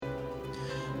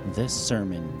This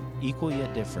sermon, equal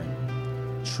yet different,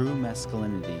 true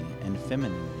masculinity and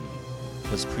femininity,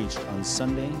 was preached on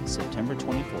Sunday, September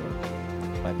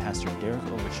 24th by Pastor Derek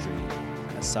Overstreet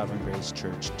at Sovereign Grace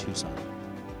Church, Tucson.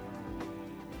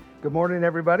 Good morning,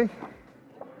 everybody.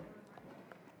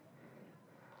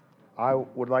 I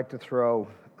would like to throw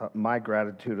my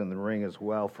gratitude in the ring as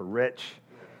well for Rich.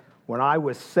 When I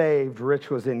was saved,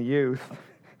 Rich was in youth,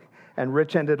 and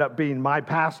Rich ended up being my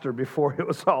pastor before it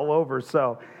was all over.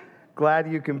 So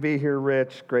glad you can be here,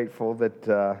 Rich. Grateful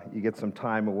that you get some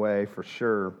time away for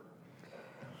sure.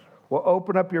 Well,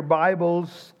 open up your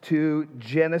Bibles to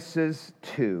Genesis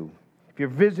 2. If you're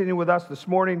visiting with us this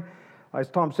morning, as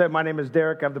Tom said, my name is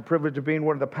Derek. I have the privilege of being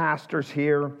one of the pastors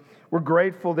here. We're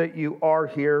grateful that you are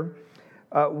here.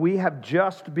 We have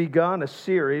just begun a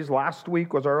series. Last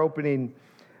week was our opening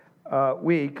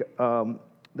week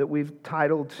that we've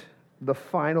titled The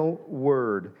Final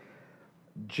Word,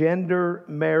 Gender,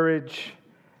 Marriage,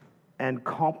 and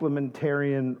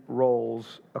Complementarian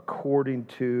Roles According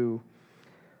to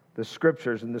the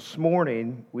Scriptures. And this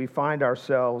morning, we find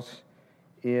ourselves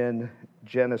in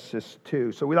Genesis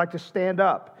 2. So we like to stand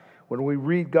up when we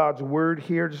read God's Word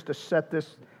here just to set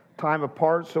this time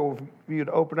apart. So if you'd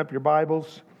open up your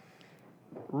Bibles,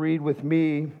 read with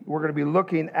me. We're going to be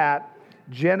looking at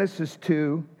Genesis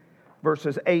 2,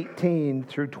 verses 18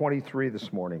 through 23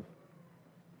 this morning.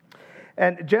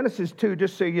 And Genesis 2,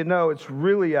 just so you know, it's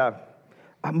really a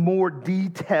more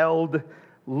detailed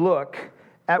look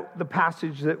at the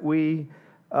passage that we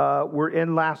were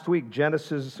in last week,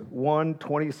 Genesis 1,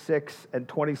 26 and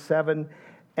 27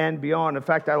 and beyond. In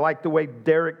fact, I like the way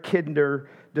Derek Kidner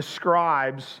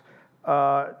describes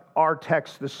our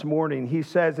text this morning. He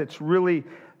says it's really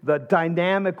the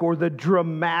dynamic or the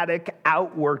dramatic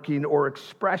outworking or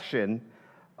expression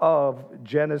of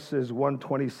Genesis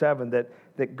 1:27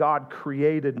 that God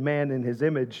created man in his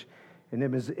image. In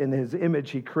his image,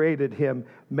 he created him,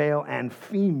 male and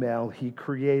female, he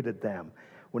created them.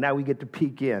 Well, now we get to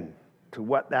peek in to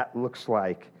what that looks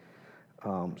like.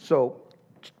 So,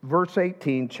 verse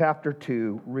 18, chapter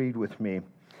 2, read with me.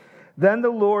 Then the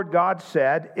Lord God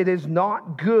said, "It is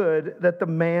not good that the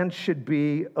man should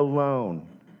be alone.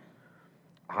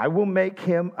 I will make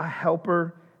him a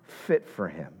helper fit for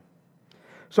him."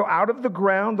 So out of the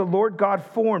ground the Lord God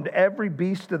formed every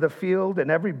beast of the field and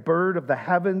every bird of the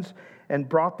heavens and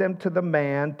brought them to the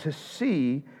man to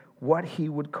see what he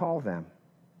would call them.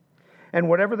 And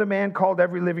whatever the man called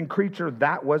every living creature,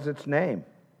 that was its name.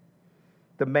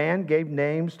 The man gave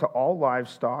names to all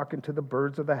livestock and to the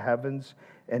birds of the heavens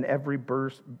and every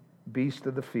beast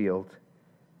of the field.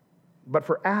 But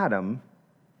for Adam,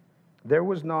 there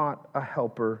was not a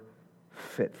helper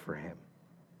fit for him.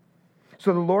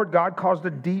 So the Lord God caused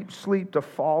a deep sleep to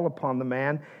fall upon the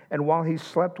man, and while he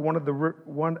slept,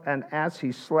 as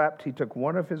he slept, he took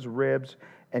one of his ribs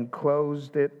and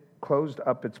closed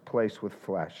up its place with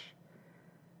flesh.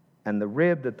 And the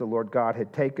rib that the Lord God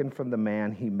had taken from the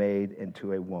man, he made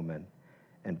into a woman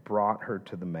and brought her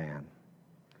to the man.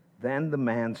 Then the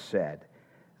man said,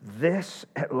 "This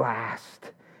at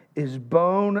last is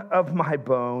bone of my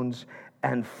bones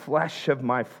and flesh of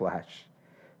my flesh.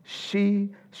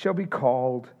 She shall be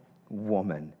called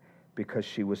woman because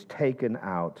she was taken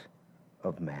out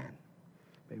of man."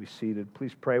 You may be seated.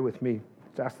 Please pray with me.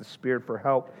 Let's ask the Spirit for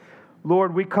help.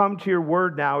 Lord, we come to your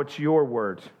word now. It's your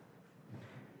word.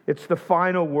 It's the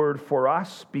final word for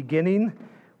us, beginning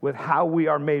with how we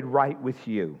are made right with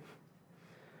you.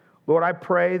 Lord, I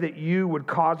pray that you would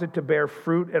cause it to bear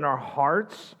fruit in our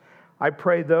hearts. I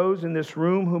pray those in this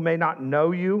room who may not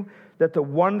know you, that the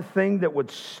one thing that would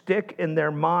stick in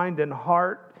their mind and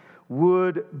heart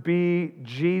would be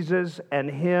Jesus and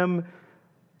him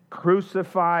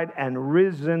crucified and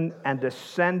risen and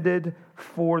ascended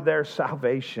for their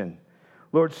salvation.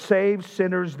 Lord, save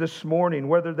sinners this morning,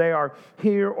 whether they are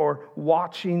here or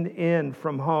watching in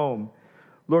from home.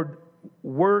 Lord,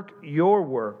 work your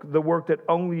work, the work that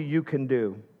only you can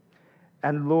do.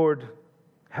 And Lord,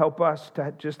 help us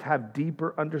to just have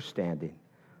deeper understanding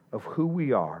of who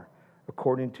we are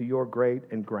according to your great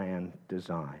and grand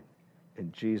design.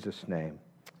 In Jesus' name,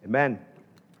 amen.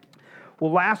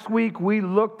 Well, last week we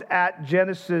looked at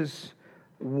Genesis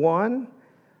 1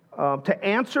 to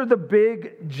answer the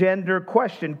big gender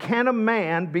question. Can a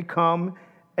man become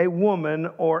a woman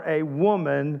or a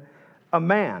woman a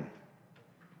man?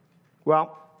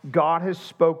 Well, God has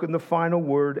spoken the final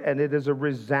word, and it is a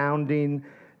resounding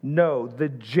no. The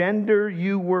gender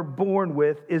you were born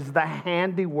with is the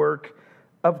handiwork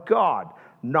of God,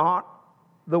 not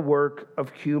the work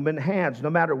of human hands. No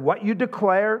matter what you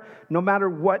declare, no matter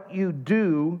what you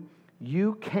do,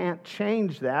 You can't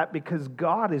change that because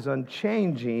God is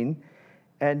unchanging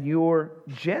and your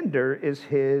gender is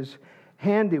his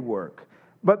handiwork.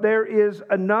 But there is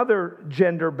another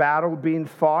gender battle being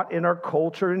fought in our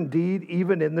culture, indeed,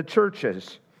 even in the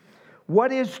churches.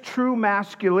 What is true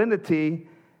masculinity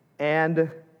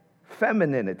and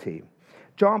femininity?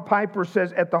 John Piper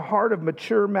says, at the heart of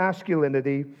mature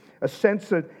masculinity, is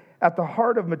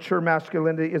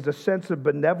a sense of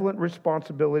benevolent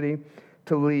responsibility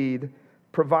to lead,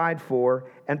 provide for,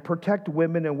 and protect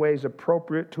women in ways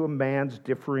appropriate to a man's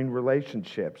differing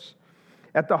relationships.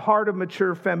 At the heart of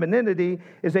mature femininity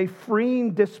is a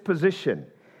freeing disposition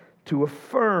to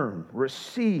affirm,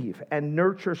 receive, and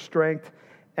nurture strength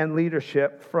and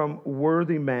leadership from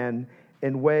worthy men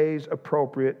in ways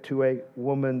appropriate to a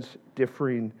woman's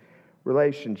differing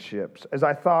relationships. As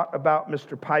I thought about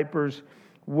Mr. Piper's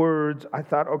words, I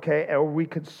thought, okay, or we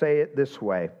could say it this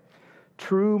way.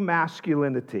 True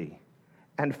masculinity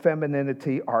and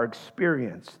femininity are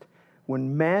experienced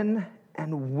when men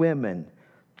and women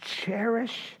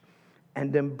cherish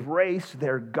and embrace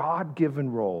their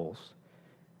God-given roles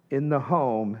in the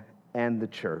home and the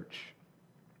church.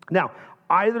 Now,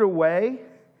 either way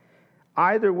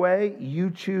you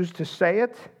choose to say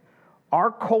it,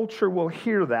 our culture will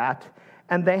hear that,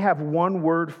 and they have one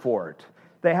word for it.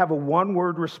 They have a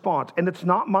one-word response, and it's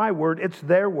not my word, it's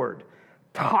their word.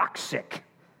 Toxic.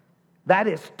 That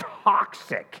is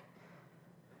toxic.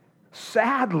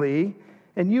 Sadly,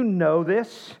 and you know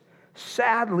this,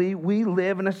 sadly, we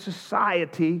live in a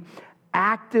society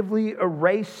actively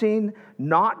erasing,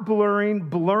 not blurring.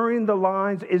 Blurring the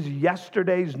lines is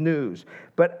yesterday's news,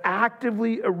 but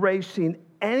actively erasing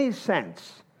any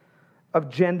sense of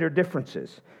gender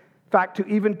differences. In fact, to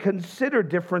even consider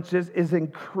differences is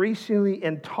increasingly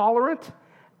intolerant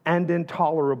and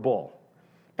intolerable.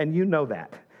 And you know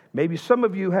that. Maybe some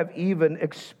of you have even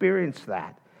experienced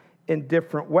that in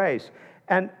different ways.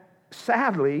 And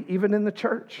sadly, even in the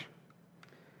church,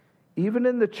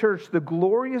 the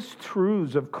glorious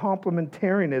truths of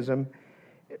complementarianism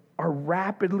are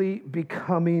rapidly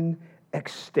becoming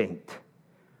extinct.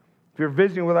 If you're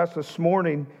visiting with us this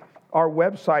morning, our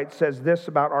website says this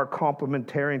about our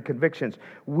complementarian convictions.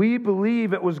 We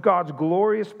believe it was God's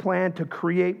glorious plan to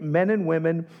create men and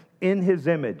women in his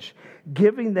image,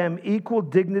 giving them equal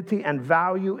dignity and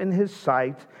value in his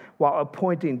sight while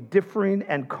appointing differing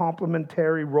and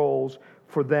complementary roles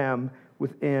for them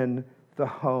within the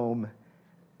home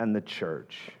and the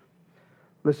church.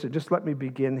 Listen, just let me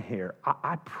begin here.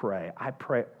 I pray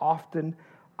often,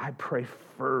 I pray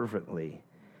fervently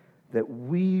that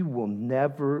we will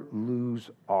never lose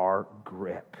our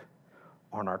grip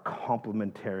on our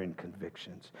complementarian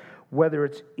convictions. Whether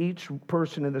it's each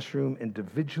person in this room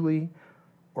individually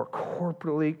or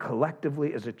corporately,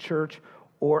 collectively as a church,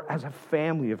 or as a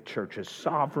family of churches,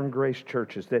 sovereign grace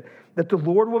churches, that the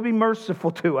Lord will be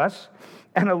merciful to us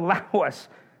and allow us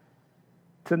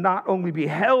to not only be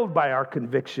held by our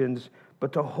convictions,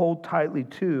 but to hold tightly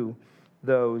to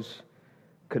those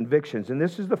convictions. And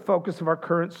this is the focus of our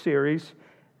current series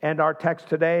and our text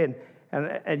today.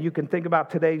 And you can think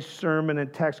about today's sermon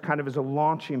and text kind of as a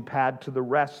launching pad to the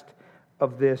rest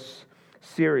of this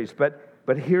series. But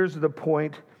here's the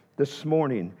point this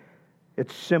morning.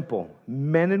 It's simple.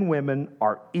 Men and women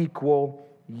are equal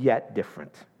yet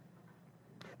different.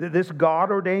 This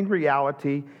God-ordained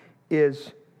reality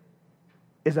is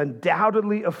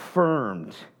undoubtedly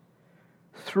affirmed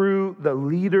through the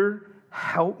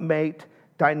leader-helpmate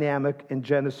dynamic in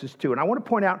Genesis 2. And I want to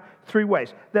point out three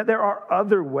ways. That there are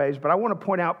other ways, but I want to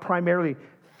point out primarily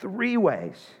three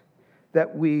ways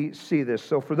that we see this.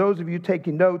 So for those of you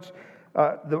taking notes,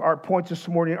 our points this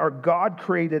morning are: God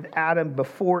created Adam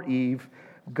before Eve,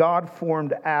 God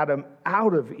formed Adam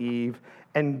out of Eve,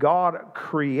 and God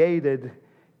created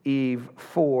Eve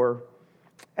for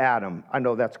Adam. I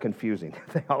know that's confusing.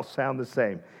 They all sound the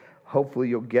same. Hopefully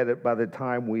you'll get it by the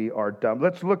time we are done.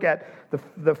 Let's look at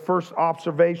the first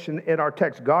observation in our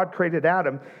text. God created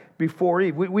Adam before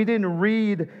Eve. We didn't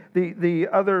read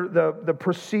the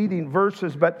preceding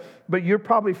verses, but you're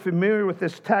probably familiar with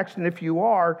this text, and if you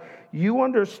are, you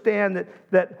understand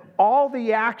that all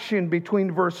the action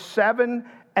between verse 7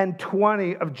 and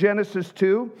 20 of Genesis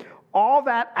 2, all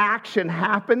that action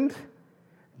happened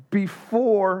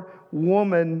before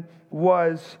woman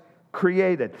was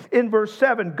created. In verse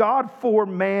 7, God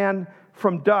formed man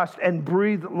from dust and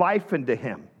breathed life into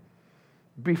him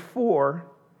before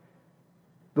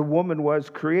the woman was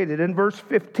created. In verse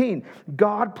 15,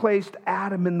 God placed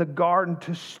Adam in the garden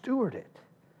to steward it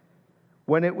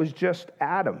when it was just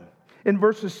Adam. In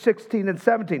verses 16 and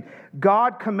 17,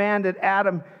 God commanded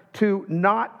Adam to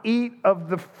not eat of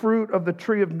the fruit of the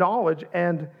tree of knowledge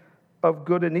and of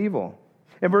good and evil.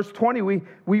 In verse 20,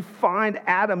 we find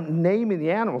Adam naming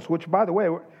the animals, which, by the way,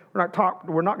 we're not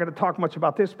going to talk much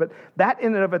about this, but that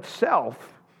in and of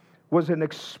itself was an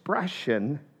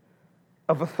expression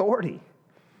of authority.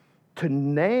 To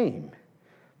name,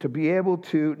 to be able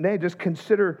to name. Just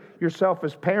consider yourself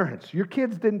as parents. Your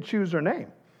kids didn't choose their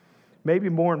name. Maybe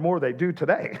more and more they do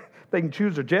today. They can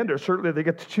choose their gender. Certainly they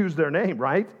get to choose their name,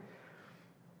 right?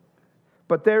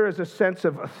 But there is a sense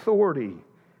of authority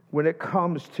when it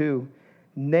comes to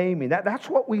naming. That's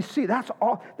what we see. That's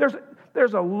all.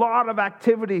 There's a lot of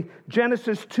activity.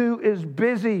 Genesis 2 is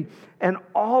busy, and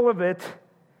all of it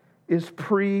is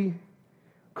pre-creation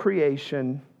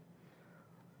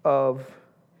of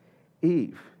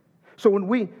Eve. So when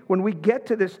we get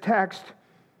to this text,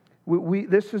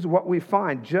 this is what we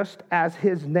find, just as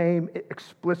his name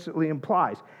explicitly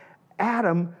implies.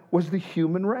 Adam was the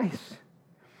human race.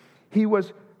 He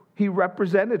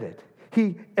represented it.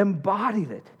 He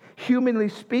embodied it. Humanly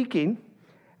speaking,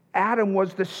 Adam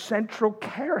was the central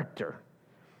character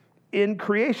in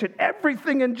creation.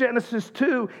 Everything in Genesis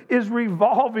 2 is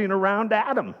revolving around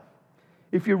Adam.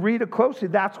 If you read it closely,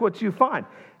 that's what you find.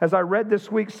 As I read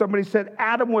this week, somebody said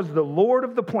Adam was the Lord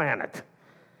of the planet.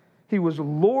 He was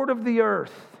Lord of the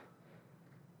earth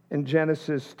in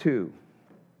Genesis 2.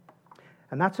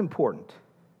 And that's important.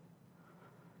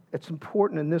 It's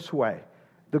important in this way.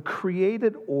 The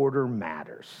created order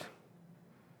matters.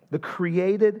 The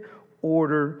created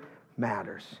order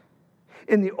matters.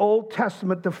 In the Old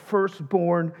Testament, the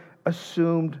firstborn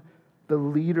assumed the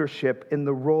leadership in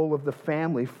the role of the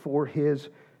family for his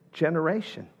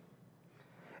generation.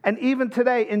 And even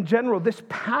today, in general, this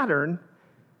pattern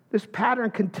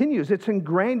continues. It's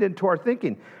ingrained into our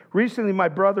thinking. Recently, my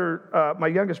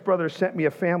youngest brother sent me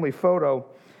a family photo,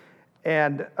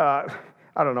 and I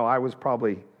don't know, I was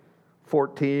probably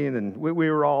 14, and we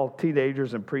were all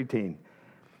teenagers and preteen.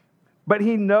 But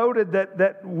he noted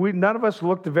that none of us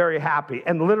looked very happy.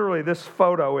 And literally, this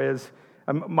photo is,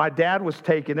 my dad was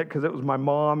taking it because it was my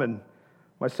mom and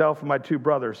myself and my two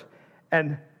brothers.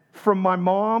 And from my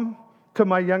mom to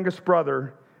my youngest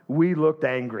brother, we looked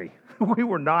angry. We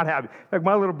were not happy. Like,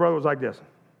 my little brother was like this.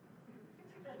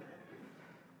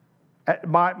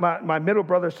 My middle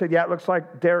brother said, yeah, it looks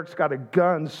like Derek's got a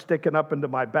gun sticking up into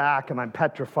my back, and I'm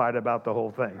petrified about the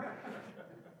whole thing.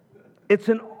 It's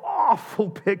an awful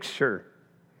picture.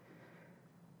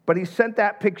 But he sent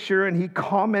that picture, and he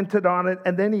commented on it,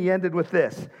 and then he ended with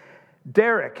this.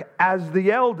 Derek, as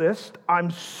the eldest,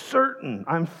 I'm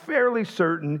fairly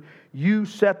certain you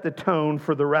set the tone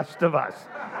for the rest of us.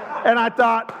 And I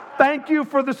thought, thank you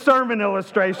for the sermon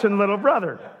illustration, little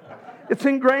brother. It's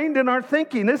ingrained in our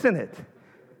thinking, isn't it?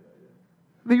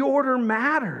 The order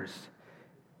matters.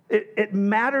 It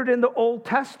mattered in the Old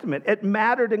Testament. It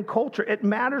mattered in culture. It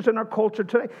matters in our culture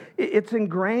today. It's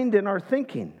ingrained in our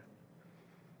thinking.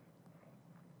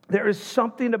 There is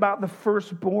something about the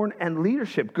firstborn and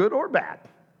leadership, good or bad.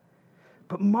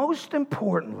 But most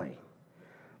importantly,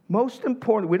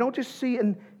 we don't just see it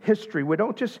in history. We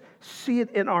don't just see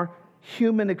it in our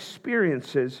human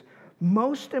experiences.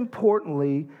 Most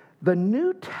importantly, the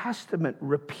New Testament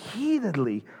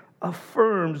repeatedly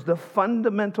affirms the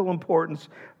fundamental importance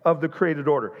of the created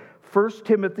order. 1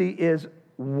 Timothy is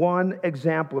one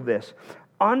example of this.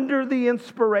 Under the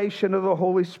inspiration of the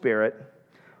Holy Spirit,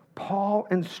 Paul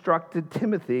instructed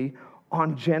Timothy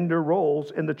on gender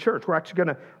roles in the church. We're actually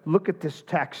going to look at this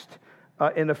text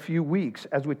in a few weeks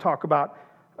as we talk about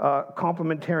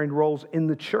complementary roles in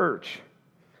the church.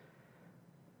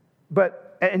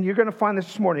 And you're going to find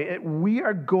this morning, we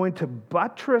are going to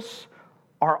buttress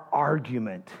our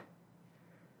argument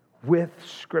with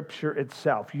Scripture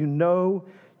itself. You know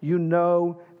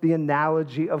the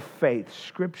analogy of faith.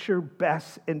 Scripture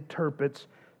best interprets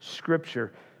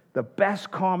Scripture. The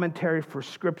best commentary for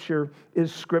Scripture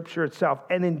is Scripture itself.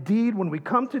 And indeed, when we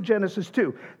come to Genesis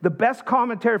 2, the best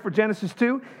commentary for Genesis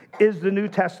 2 is the New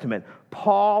Testament.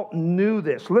 Paul knew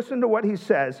this. Listen to what he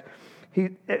says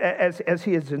as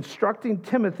he is instructing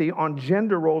Timothy on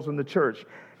gender roles in the church.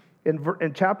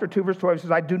 In chapter 2, verse 12, he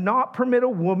says, I do not permit a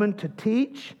woman to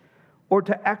teach or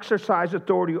to exercise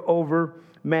authority over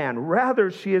man. Rather,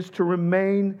 she is to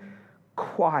remain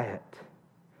quiet.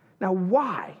 Now,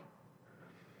 why?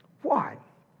 Why?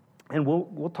 And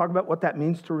we'll talk about what that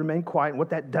means to remain quiet and what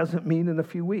that doesn't mean in a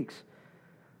few weeks.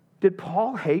 Did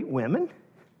Paul hate women?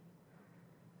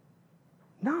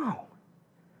 No.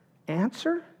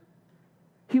 Answer?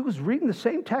 He was reading the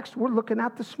same text we're looking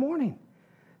at this morning.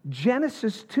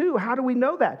 Genesis 2. How do we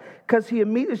know that? Because he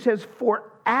immediately says,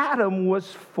 for Adam was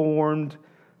formed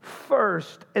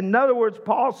first. In other words,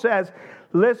 Paul says,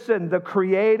 listen, the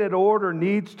created order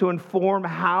needs to inform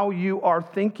how you are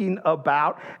thinking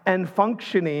about and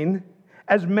functioning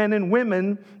as men and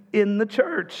women in the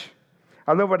church.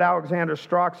 I love what Alexander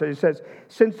Strauch says. He says,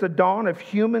 since the dawn of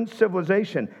human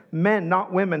civilization, men,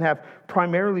 not women, have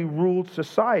primarily ruled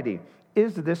society.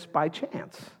 Is this by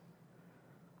chance?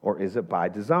 Or is it by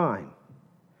design?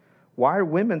 Why are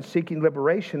women seeking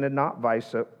liberation and not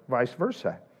vice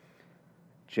versa?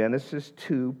 Genesis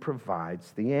 2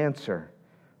 provides the answer.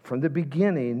 From the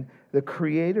beginning, the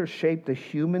Creator shaped the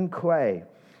human clay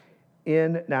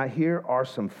in, now here are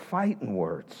some fighting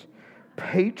words,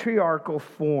 patriarchal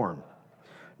form,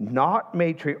 not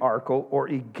matriarchal or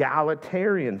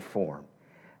egalitarian form.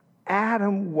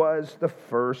 Adam was the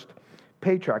first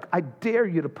patriarch. I dare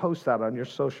you to post that on your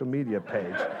social media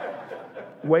page.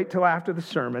 Wait till after the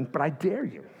sermon, but I dare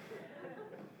you.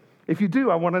 If you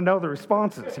do, I want to know the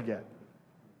responses you get.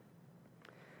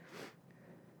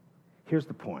 Here's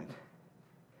the point.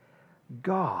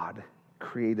 God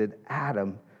created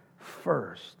Adam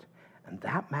first, and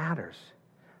that matters.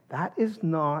 That is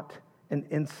not an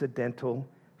incidental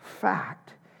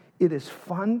fact. It is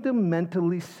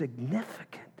fundamentally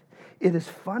significant. It is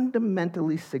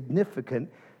fundamentally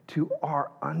significant to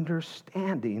our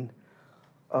understanding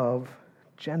of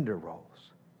gender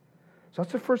roles. So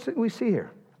that's the first thing we see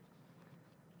here.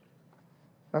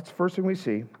 That's the first thing we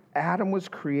see. Adam was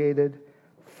created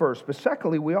first. But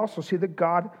secondly, we also see that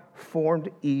God formed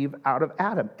Eve out of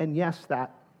Adam. And yes,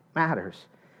 that matters.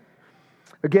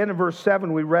 Again, in verse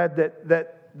 7, we read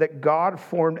that God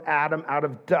formed Adam out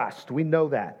of dust. We know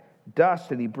that. Dust,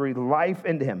 and he breathed life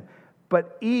into him.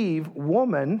 But Eve,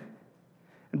 woman,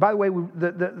 and by the way,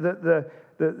 the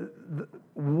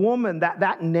woman,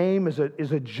 that name is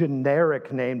a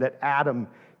generic name that Adam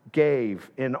gave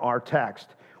in our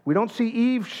text. We don't see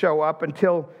Eve show up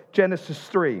until Genesis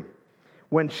 3,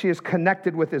 when she is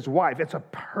connected with his wife. It's a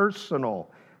personal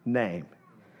name.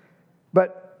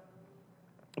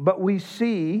 But we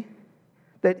see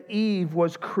that Eve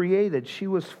was created. She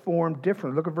was formed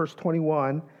differently. Look at verse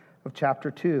 21 of chapter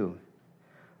 2.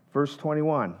 Verse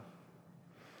 21.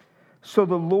 So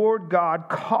the Lord God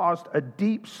caused a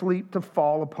deep sleep to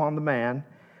fall upon the man,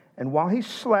 and while he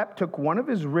slept, took one of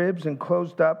his ribs and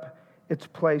closed up its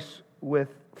place with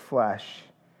flesh.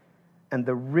 And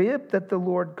the rib that the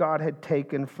Lord God had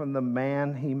taken from the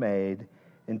man he made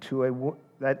into a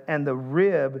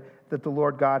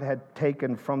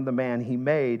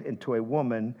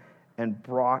woman, and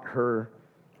brought her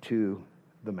to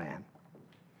the man.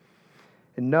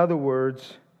 In other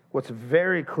words, what's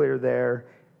very clear there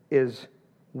is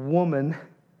woman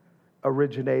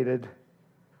originated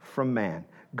from man.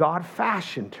 God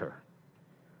fashioned her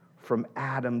from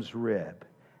Adam's rib.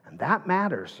 And that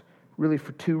matters really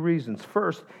for two reasons.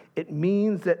 First, it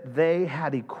means that they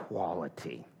had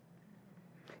equality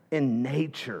in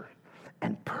nature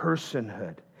and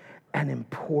personhood and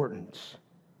importance.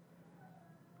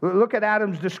 Look at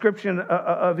Adam's description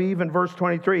of Eve in verse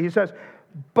 23. He says,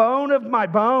 bone of my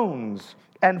bones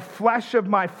and flesh of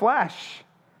my flesh.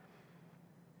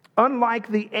 Unlike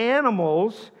the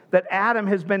animals that Adam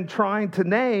has been trying to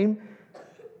name,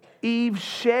 Eve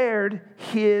shared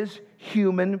his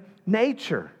human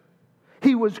nature.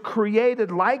 He was created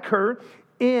like her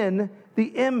in the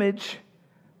image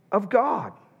of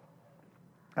God.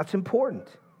 That's important.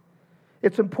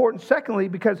 It's important, secondly,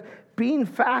 because being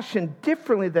fashioned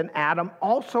differently than Adam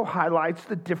also highlights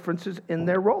the differences in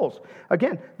their roles.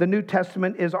 Again, the New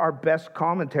Testament is our best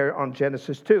commentary on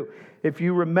Genesis 2. If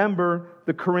you remember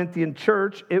the Corinthian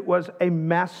church, it was a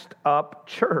messed up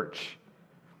church.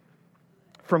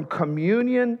 From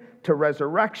communion to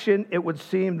resurrection, it would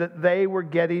seem that they were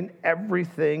getting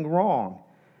everything wrong.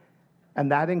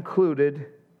 And that included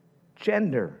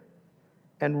gender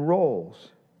and roles.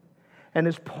 And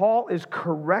as Paul is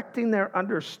correcting their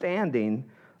understanding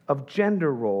of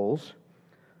gender roles,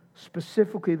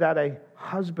 specifically that a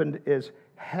husband is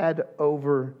head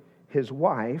over his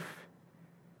wife,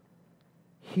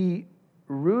 he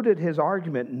rooted his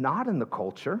argument not in the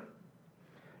culture,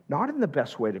 not in the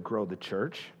best way to grow the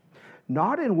church,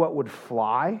 not in what would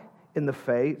fly in the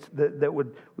faith, that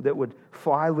would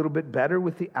fly a little bit better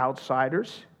with the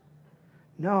outsiders.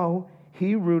 No,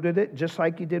 he rooted it, just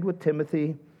like he did with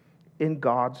Timothy, in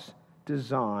God's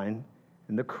design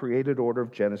in the created order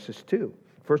of Genesis 2.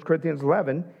 1 Corinthians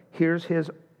 11, here's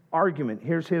his argument,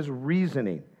 here's his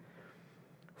reasoning.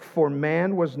 For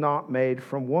man was not made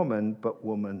from woman, but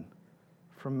woman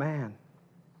from man.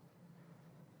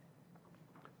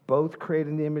 Both created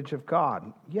in the image of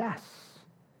God. Yes.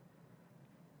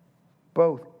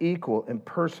 both equal in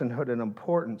personhood and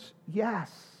importance?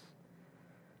 Yes.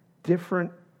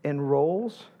 Different in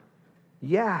roles?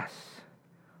 Yes.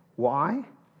 Why?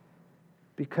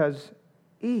 Because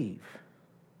Eve,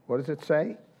 what does it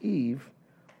say? Eve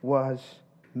was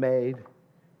made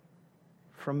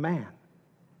from man.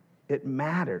 It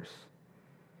matters.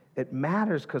 It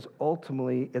matters because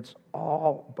ultimately it's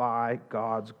all by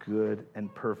God's good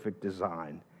and perfect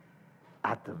design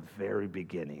at the very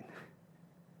beginning.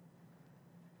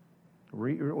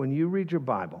 When you read your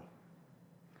Bible,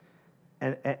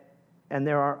 and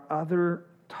there are other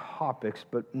topics,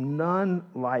 but none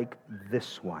like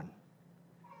this one,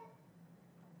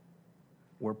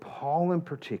 where Paul in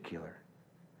particular,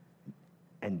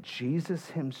 and Jesus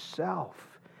himself,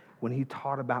 when he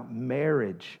taught about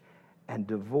marriage and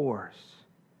divorce,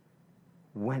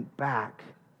 went back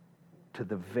to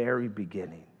the very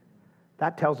beginning.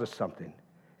 That tells us something.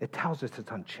 It tells us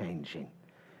it's unchanging.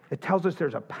 It tells us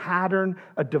there's a pattern,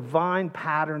 a divine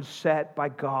pattern set by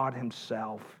God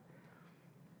himself.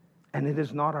 And it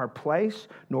is not our place,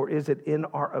 nor is it in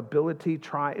our ability,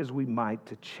 try as we might,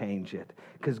 to change it.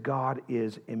 Because God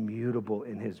is immutable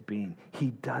in his being. He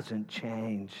doesn't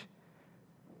change.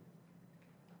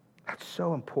 That's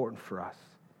so important for us.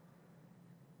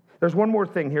 There's one more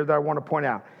thing here that I want to point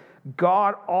out.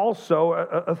 God also,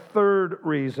 a third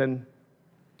reason,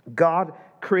 God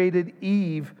created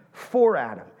Eve for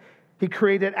Adam. He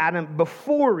created Adam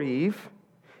before Eve.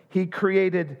 He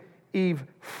created Eve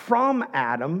from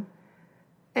Adam.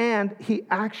 And he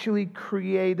actually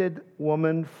created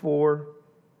woman for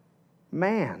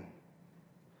man.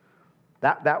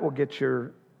 That will get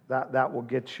your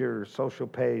social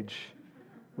page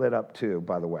lit up too,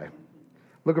 by the way.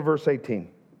 Look at verse 18.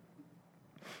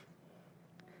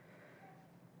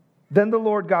 Then the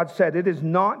Lord God said, "It is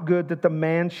not good that the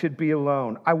man should be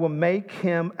alone. I will make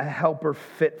him a helper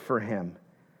fit for him."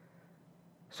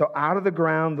 So out of the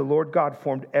ground the Lord God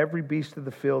formed every beast of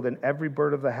the field and every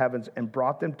bird of the heavens and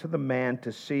brought them to the man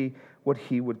to see what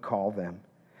he would call them.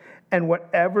 And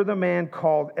whatever the man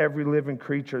called every living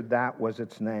creature, that was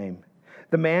its name.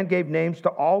 The man gave names to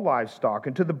all livestock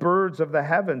and to the birds of the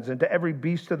heavens and to every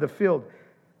beast of the field.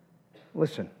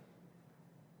 Listen,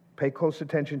 pay close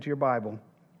attention to your Bible.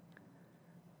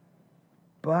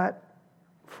 But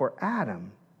for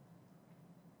Adam,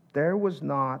 there was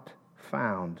not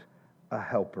found a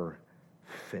helper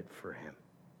fit for him.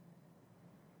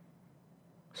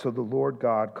 So the Lord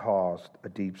God caused a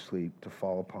deep sleep to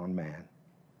fall upon man,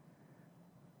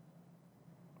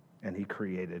 and he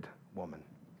created woman.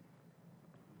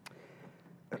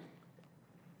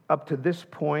 Up to this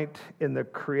point in the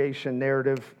creation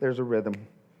narrative, there's a rhythm,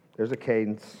 there's a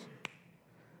cadence.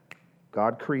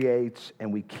 God creates,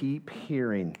 and we keep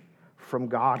hearing from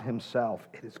God himself,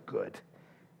 it is good,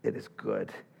 it is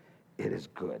good, it is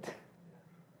good.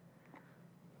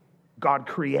 God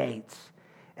creates,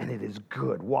 and it is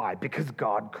good. Why? Because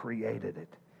God created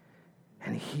it,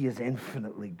 and he is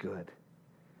infinitely good.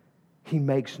 He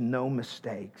makes no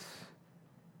mistakes.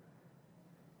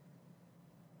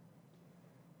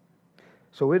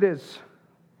 So it is,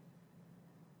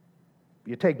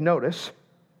 you take notice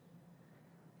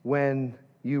when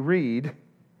you read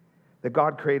that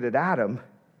God created Adam,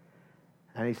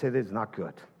 and he said, it is not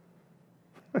good.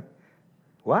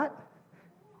 What?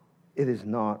 It is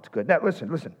not good. Now,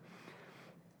 listen.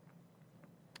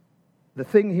 The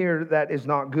thing here that is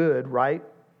not good, right?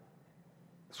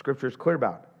 Scripture is clear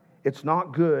about. It's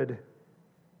not good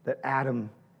that Adam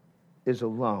is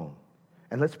alone.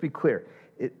 And let's be clear.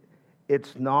 It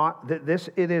is not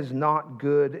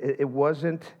good. It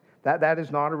wasn't. That is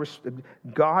not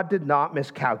God did not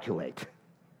miscalculate.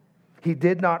 He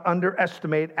did not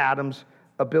underestimate Adam's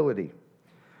ability.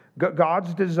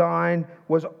 God's design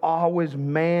was always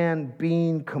man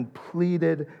being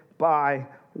completed by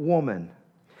woman.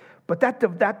 But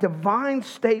that divine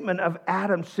statement of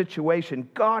Adam's situation,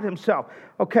 God himself,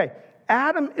 okay,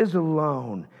 Adam is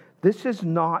alone. This is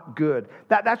not good.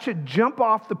 That should jump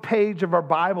off the page of our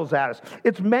Bibles at us.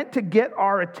 It's meant to get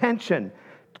our attention,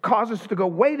 cause us to go,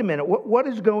 wait a minute, what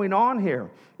is going on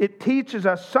here? It teaches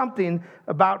us something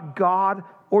about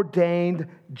God-ordained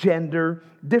gender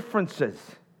differences.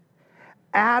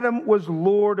 Adam was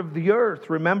Lord of the earth,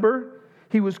 remember?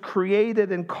 He was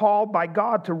created and called by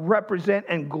God to represent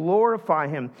and glorify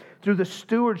him through the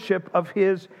stewardship of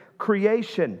his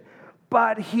creation.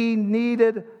 But he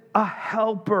needed a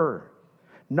helper,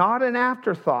 not an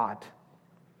afterthought.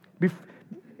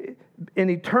 In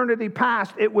eternity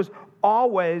past, it was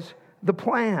always the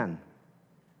plan.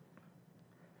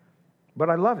 But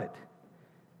I love it.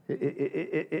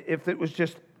 If it was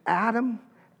just Adam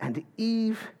and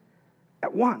Eve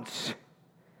at once,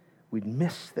 we'd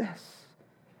miss this.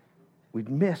 We'd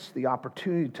miss the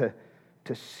opportunity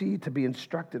to see, to be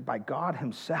instructed by God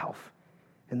himself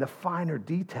in the finer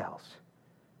details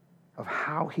of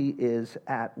how he is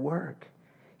at work.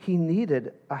 He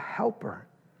needed a helper.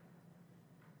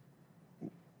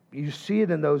 You see it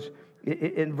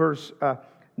in verse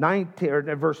 19 or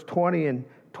in verse 20 and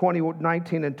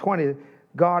 19 and 20.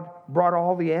 God brought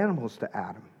all the animals to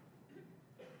Adam,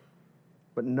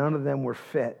 but none of them were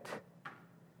fit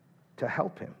to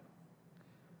help him.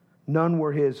 None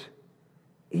were his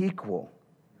equal.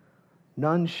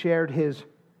 None shared his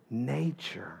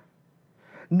nature.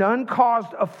 None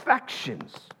caused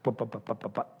affections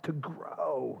to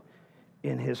grow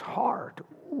in his heart.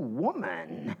 Ooh,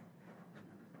 woman.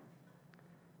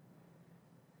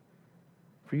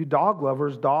 For you dog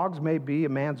lovers, dogs may be a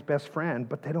man's best friend,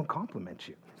 but they don't compliment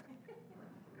you.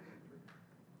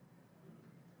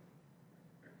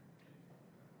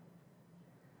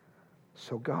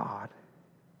 So God,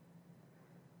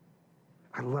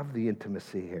 I love the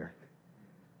intimacy here.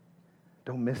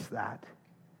 Don't miss that.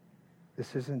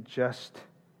 This isn't just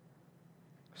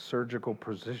surgical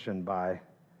precision by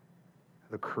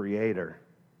the Creator.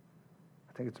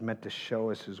 I think it's meant to show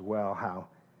us as well how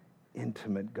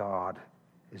intimate God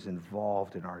is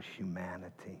involved in our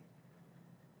humanity.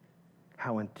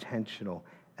 How intentional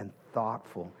and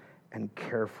thoughtful and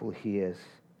careful he is.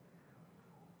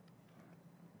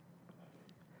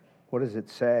 What does it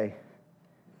say?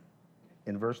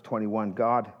 In verse 21,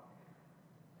 God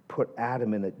put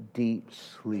Adam in a deep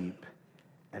sleep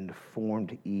and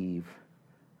formed Eve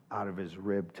out of his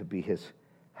rib to be his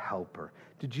helper.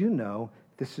 Did you know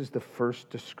this is the first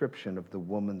description of the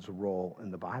woman's role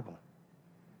in the Bible?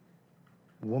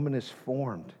 Woman is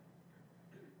formed,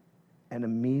 and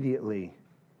immediately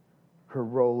her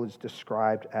role is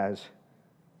described as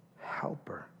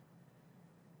helper.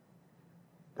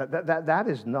 That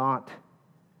is not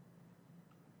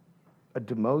a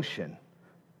demotion.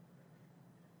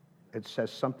 It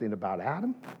says something about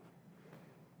Adam.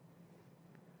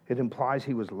 It implies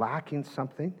he was lacking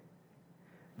something.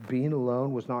 Being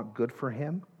alone was not good for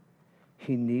him.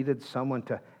 He needed someone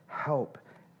to help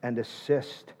and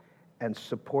assist and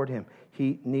support him.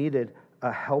 He needed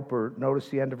a helper. Notice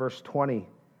the end of verse 20.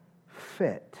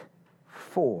 Fit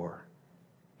for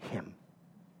him.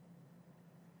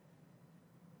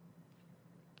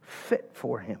 Fit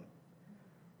for him.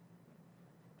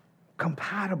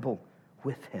 Compatible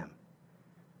with him.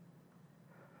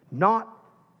 Not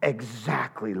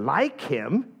exactly like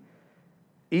him.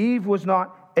 Eve was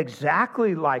not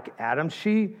exactly like Adam.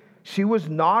 She was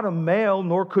not a male,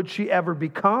 nor could she ever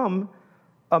become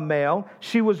a male.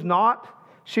 She was not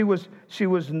his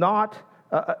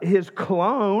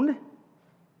clone.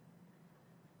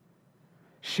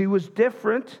 She was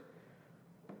different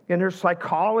in her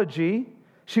psychology.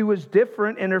 She was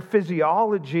different in her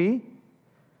physiology.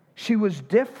 She was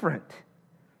different.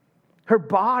 Her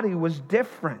body was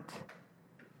different.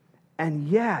 And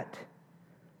yet,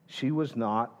 she was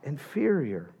not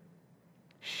inferior.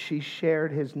 She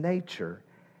shared his nature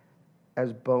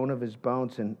as bone of his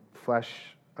bones and flesh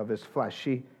of his flesh.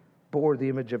 She bore the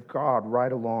image of God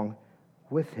right along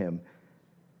with him.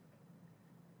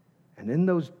 And in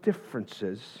those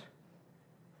differences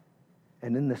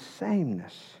and in the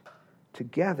sameness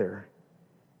together,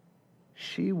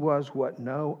 she was what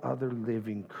no other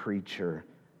living creature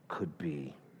could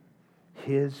be.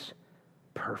 His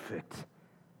perfect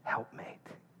helpmate.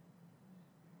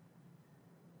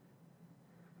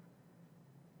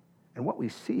 And what we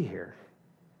see here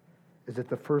is that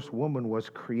the first woman was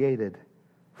created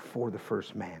for the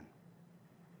first man.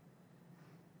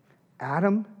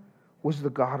 Adam was the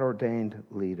God-ordained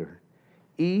leader.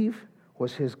 Eve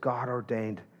was his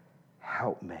God-ordained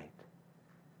helpmate.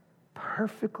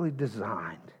 Perfectly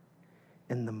designed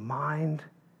in the mind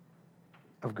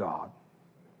of God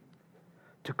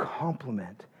to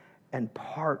complement and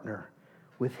partner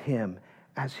with him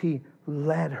as he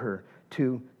led her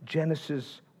to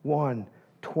Genesis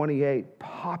 1:28,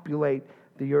 populate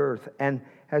the earth, and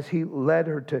as he led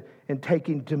her to in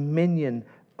taking dominion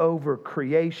over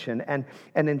creation, and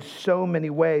in so many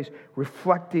ways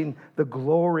reflecting the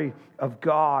glory of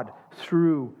God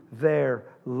through their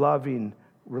loving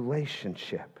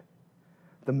relationship.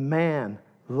 The man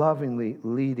lovingly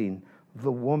leading,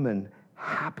 the woman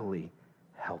happily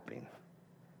helping.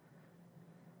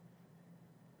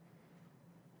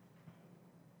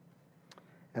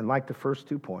 And like the first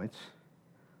 2 points,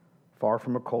 far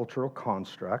from a cultural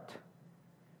construct,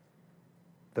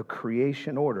 the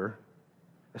creation order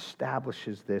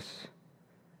establishes this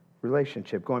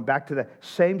relationship. Going back to the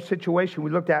same situation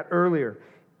we looked at earlier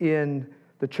in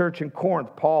the church in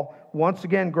Corinth, Paul once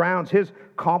again grounds his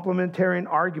complementarian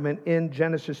argument in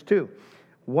Genesis 2.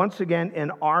 Once again,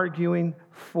 in arguing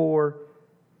for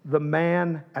the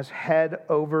man as head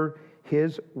over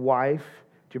his wife.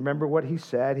 Do you remember what he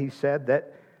said? He said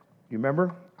that, you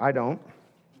remember? I don't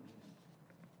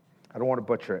want to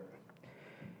butcher it.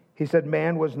 He said,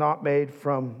 man was not made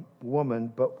from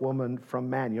woman, but woman from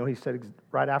man. You know, he said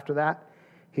right after that?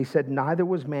 He said, neither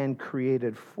was man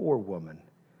created for woman,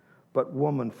 but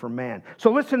woman for man.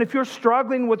 So listen, if you're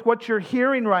struggling with what you're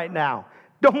hearing right now,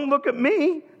 don't look at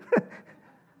me.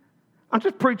 I'm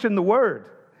just preaching the word.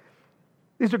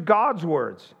 These are God's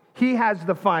words. He has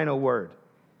the final word.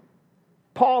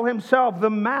 Paul himself, the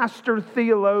master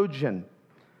theologian,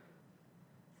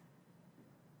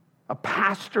 a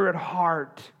pastor at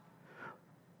heart,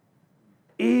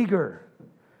 eager,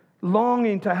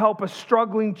 longing to help a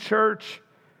struggling church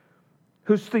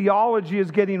whose theology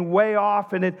is getting way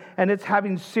off and it's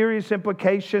having serious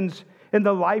implications in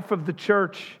the life of the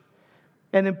church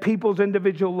and in people's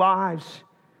individual lives.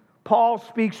 Paul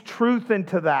speaks truth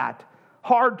into that.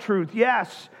 Hard truth,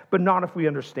 yes, but not if we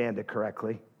understand it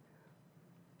correctly.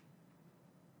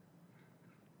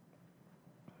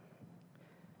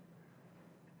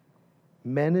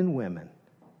 Men and women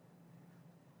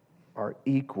are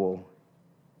equal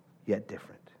yet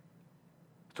different.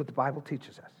 That's what the Bible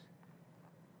teaches us.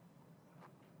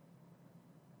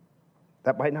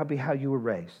 That might not be how you were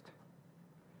raised.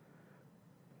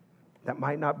 That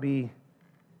might not be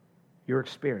your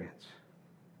experience.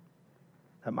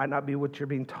 That might not be what you're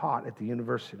being taught at the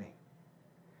university.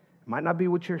 It might not be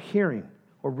what you're hearing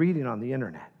or reading on the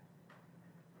internet.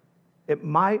 It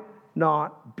might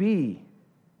not be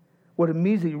what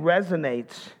immediately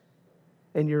resonates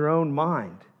in your own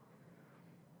mind.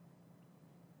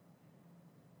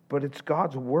 But it's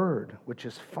God's word which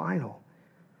is final.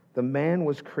 The man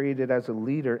was created as a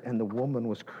leader and the woman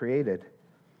was created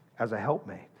as a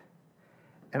helpmate.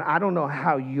 And I don't know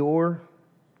how you're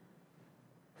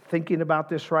thinking about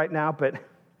this right now, but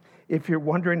if you're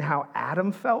wondering how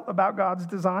Adam felt about God's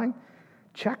design,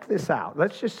 check this out.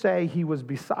 Let's just say he was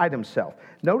beside himself.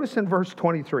 Notice in verse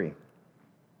 23.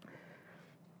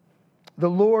 The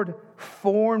Lord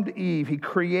formed Eve. He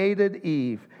created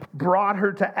Eve, brought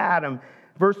her to Adam.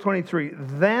 Verse 23,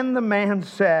 then the man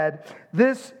said,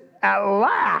 this at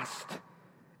last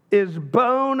is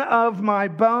bone of my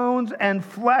bones and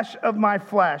flesh of my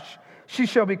flesh. She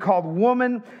shall be called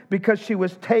woman because she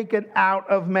was taken out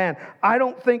of man. I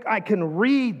don't think I can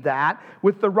read that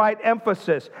with the right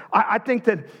emphasis. I think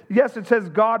that, yes, it says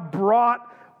God brought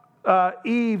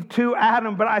Eve to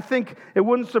Adam, but I think it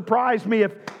wouldn't surprise me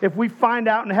if we find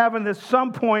out in heaven that at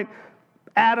some point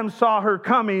Adam saw her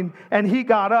coming and he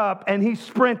got up and he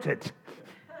sprinted.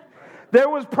 There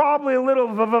was probably a little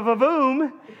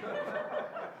boom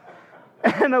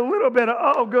and a little bit of,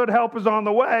 oh, good help is on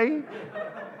the way.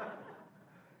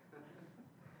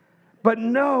 But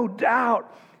no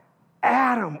doubt,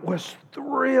 Adam was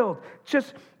thrilled.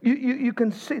 Just, you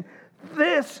can see,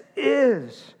 this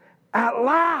is at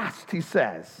last, he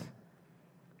says.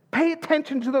 Pay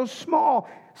attention to those small,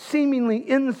 seemingly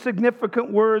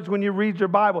insignificant words when you read your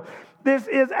Bible. This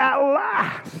is at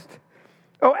last.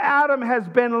 Oh, Adam has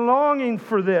been longing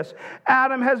for this.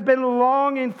 Adam has been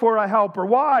longing for a helper.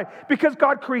 Why? Because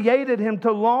God created him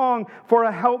to long for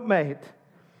a helpmate.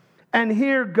 And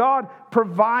here God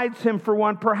provides him for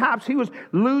one. Perhaps he was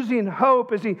losing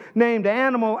hope as he named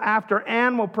animal after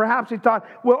animal. Perhaps he thought,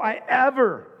 will I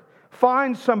ever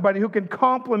find somebody who can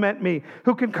complement me,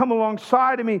 who can come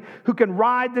alongside of me, who can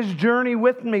ride this journey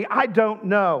with me? I don't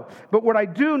know. But what I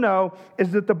do know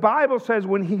is that the Bible says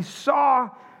when he saw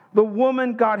the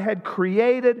woman God had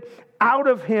created out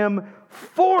of him,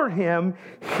 for him,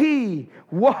 he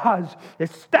was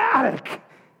ecstatic.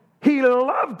 He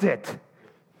loved it.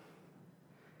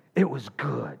 It was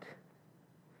good.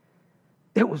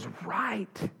 It was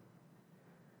right.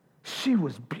 She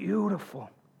was beautiful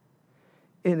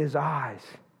in his eyes.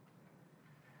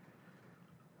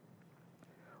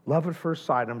 Love at first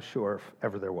sight, I'm sure, if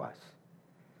ever there was.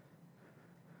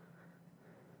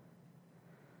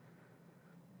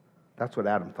 That's what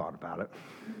Adam thought about it.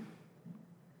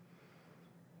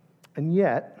 And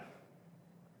yet,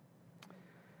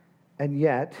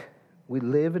 we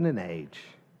live in an age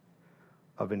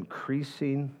of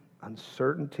increasing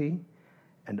uncertainty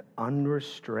and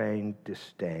unrestrained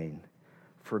disdain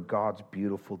for God's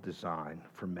beautiful design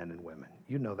for men and women.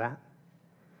 You know that.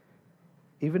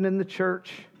 Even in the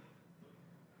church,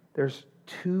 there's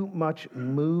too much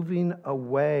moving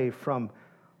away from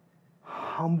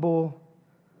humble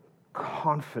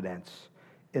confidence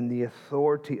in the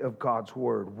authority of God's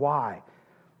word. Why?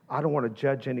 I don't want to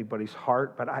judge anybody's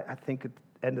heart, but I think at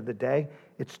the end of the day,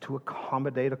 it's to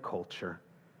accommodate a culture.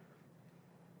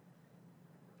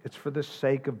 It's for the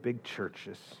sake of big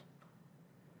churches.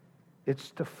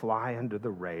 It's to fly under the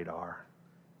radar.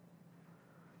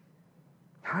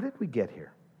 How did we get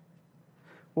here?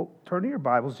 Well, turn to your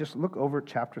Bibles. Just look over at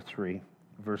chapter 3,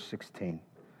 verse 16.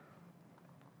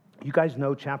 You guys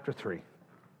know chapter 3.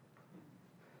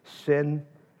 Sin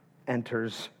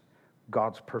enters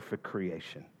God's perfect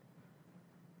creation.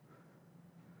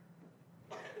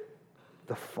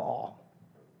 The fall.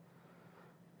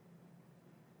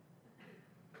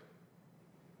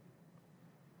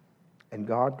 And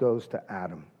God goes to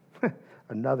Adam.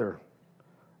 Another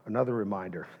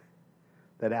reminder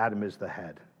that Adam is the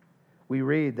head. We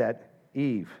read that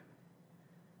Eve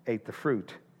ate the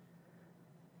fruit,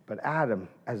 but Adam,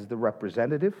 as the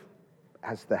representative,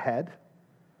 as the head,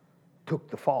 took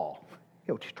the fall.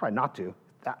 Just try not to.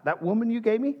 That woman you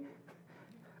gave me,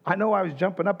 I know I was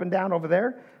jumping up and down over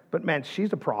there, but man,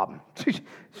 she's a problem.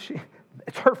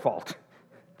 It's her fault.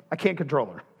 I can't control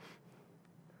her.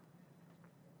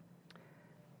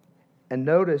 And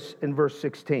notice in verse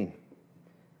 16,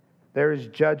 there is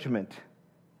judgment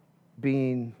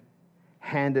being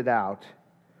handed out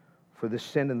for the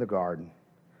sin in the garden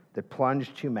that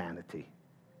plunged humanity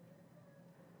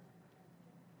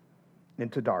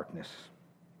into darkness.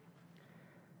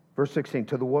 Verse 16,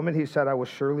 to the woman he said, I will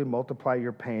surely multiply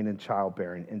your pain in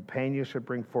childbearing. In pain you shall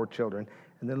bring forth children.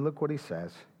 And then look what he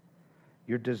says.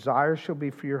 Your desire shall be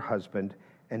for your husband,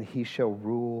 and he shall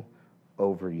rule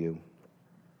over you.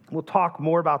 We'll talk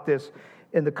more about this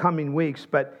in the coming weeks,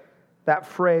 but that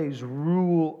phrase,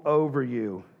 rule over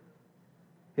you,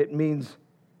 it means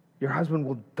your husband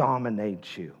will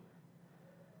dominate you.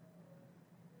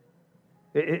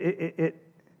 It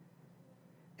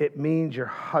means your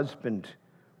husband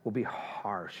will be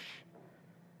harsh.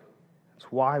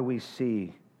 That's why we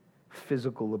see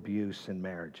physical abuse in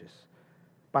marriages.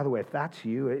 By the way, if that's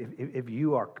you, if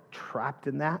you are trapped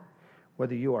in that,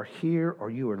 whether you are here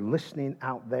or you are listening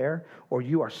out there, or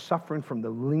you are suffering from the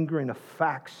lingering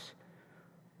effects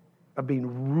of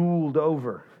being ruled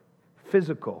over,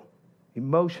 physical,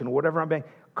 emotional, whatever I'm being,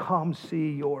 come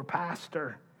see your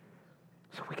pastor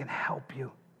so we can help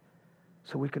you,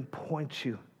 so we can point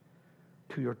you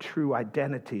to your true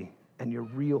identity and your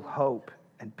real hope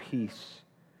and peace,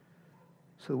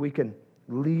 so that we can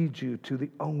lead you to the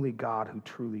only God who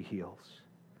truly heals.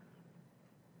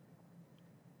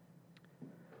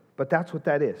 But that's what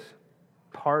that is.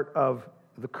 Part of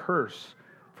the curse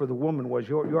for the woman was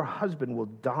your husband will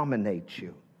dominate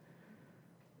you.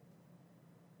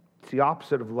 It's the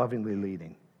opposite of lovingly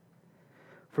leading.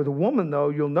 For the woman, though,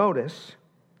 you'll notice,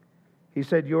 he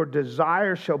said, your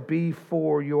desire shall be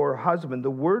for your husband.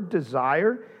 The word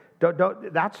desire,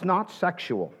 that's not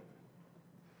sexual.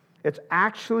 It's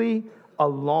actually a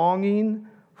longing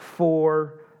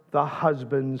for the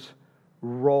husband's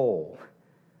role.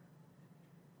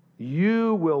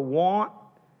 You will want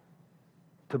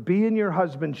to be in your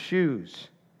husband's shoes.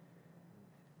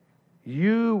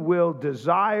 You will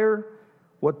desire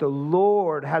what the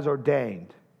Lord has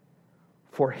ordained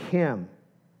for him.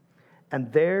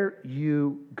 And there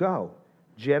you go.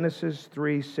 Genesis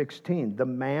 3:16. The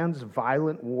man's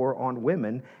violent war on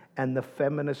women and the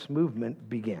feminist movement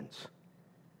begins.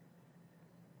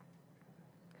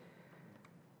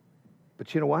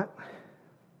 But you know what?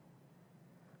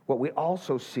 What we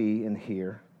also see in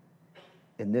here,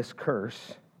 in this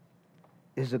curse,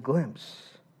 is a glimpse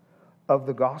of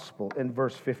the gospel in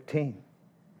verse 15.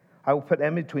 I will put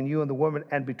enmity between you and the woman,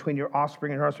 and between your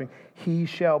offspring and her offspring. He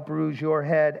shall bruise your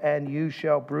head, and you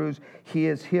shall bruise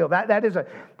his heel. That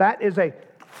is a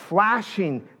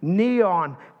flashing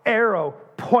neon arrow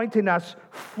pointing us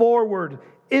forward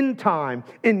in time,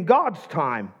 in God's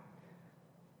time,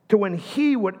 to when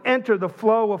he would enter the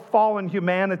flow of fallen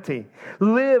humanity,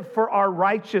 live for our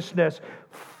righteousness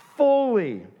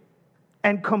fully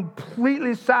and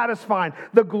completely satisfying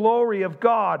the glory of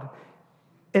God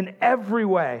in every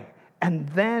way. And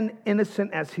then,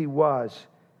 innocent as he was,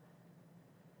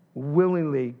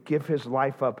 willingly give his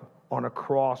life up on a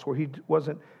cross where he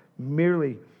wasn't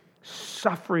merely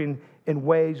suffering in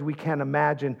ways we can't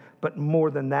imagine, but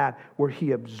more than that, where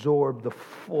he absorbed the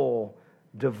full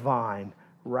divine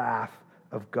wrath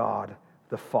of God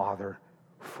the Father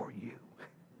for you,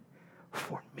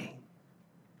 for me.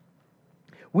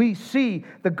 We see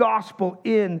the gospel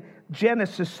in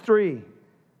Genesis 3.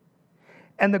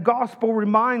 And the gospel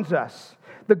reminds us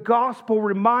that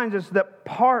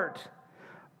part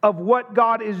of what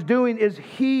God is doing is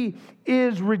He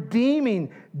is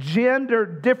redeeming gender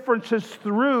differences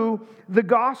through the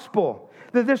gospel.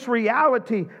 That this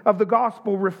reality of the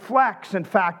gospel reflects, in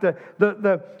fact,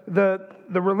 the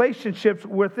relationships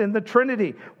within the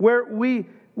Trinity, where we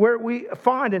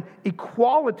find an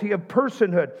equality of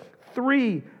personhood.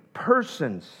 3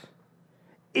 persons,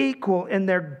 equal in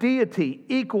their deity,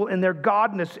 equal in their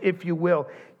godness, if you will,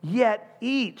 yet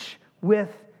each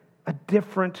with a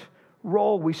different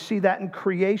role. We see that in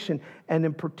creation, and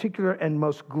in particular and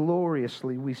most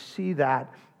gloriously, we see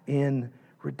that in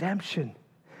redemption.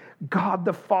 God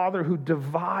the Father, who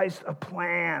devised a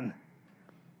plan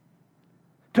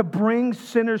to bring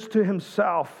sinners to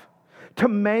Himself, to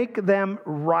make them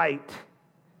right.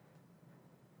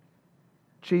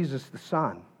 Jesus the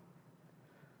Son,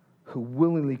 who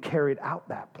willingly carried out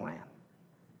that plan,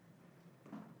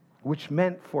 which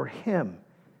meant for Him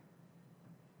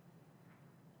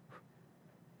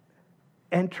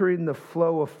entering the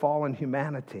flow of fallen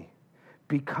humanity,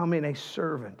 becoming a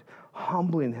servant,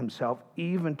 humbling Himself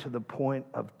even to the point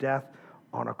of death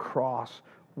on a cross.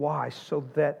 Why? So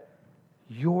that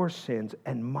your sins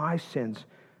and my sins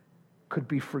could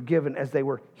be forgiven as they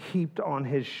were heaped on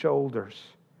His shoulders.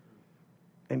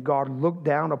 And God looked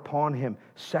down upon Him,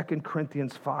 2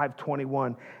 Corinthians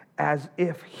 5:21, as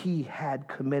if He had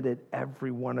committed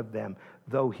every one of them,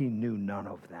 though He knew none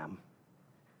of them.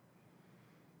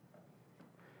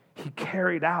 He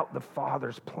carried out the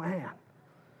Father's plan.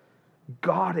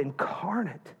 God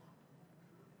incarnate.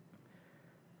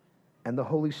 And the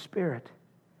Holy Spirit,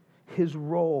 His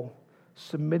role,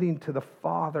 submitting to the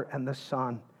Father and the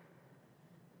Son,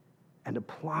 and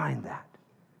applying that,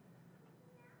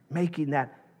 making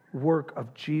that work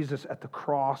of Jesus at the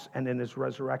cross and in His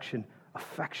resurrection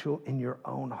effectual in your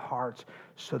own hearts,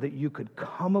 so that you could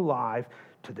come alive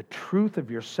to the truth of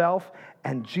yourself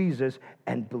and Jesus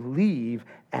and believe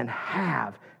and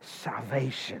have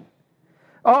salvation.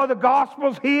 Oh, the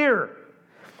gospel's here.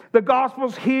 The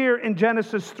gospel's here in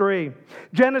Genesis 3.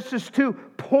 Genesis 2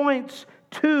 points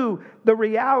to the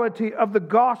reality of the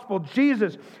gospel.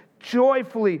 Jesus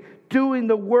joyfully doing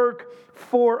the work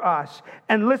for us.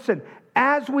 And listen,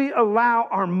 as we allow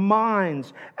our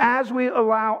minds, as we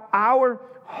allow our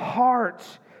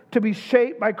hearts to be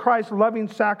shaped by Christ's loving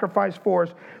sacrifice for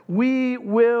us, we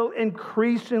will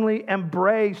increasingly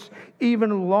embrace,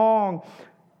 even long,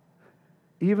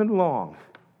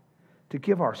 to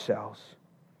give ourselves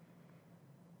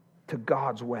to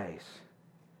God's ways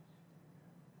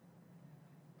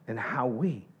and how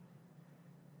we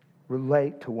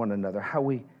relate to one another, how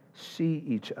we see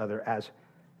each other as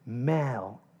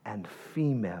male and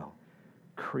female,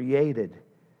 created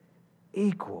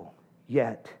equal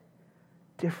yet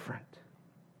different.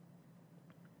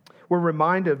 We're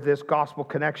reminded of this gospel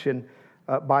connection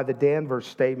by the Danvers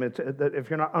statement. That if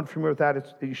you're not unfamiliar with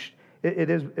that, it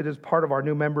is part of our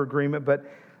new member agreement. But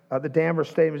the Danvers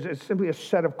statement is simply a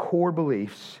set of core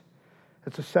beliefs.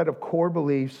 It's a set of core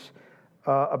beliefs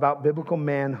about biblical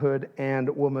manhood and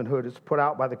womanhood. It's put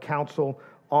out by the Council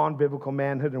on Biblical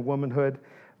Manhood and Womanhood.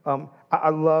 I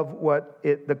love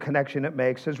the connection it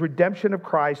makes. It says, redemption of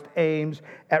Christ aims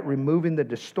at removing the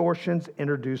distortions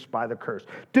introduced by the curse.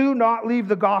 Do not leave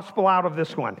the gospel out of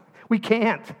this one. We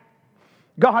can't.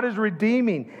 God is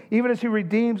redeeming. Even as He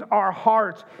redeems our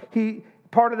hearts,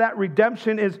 part of that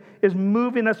redemption is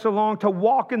moving us along to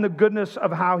walk in the goodness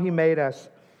of how He made us.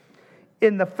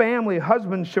 In the family,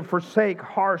 husbands should forsake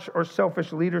harsh or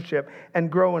selfish leadership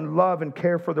and grow in love and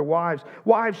care for their wives.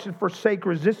 Wives should forsake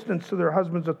resistance to their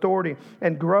husband's authority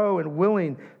and grow in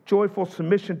willing, joyful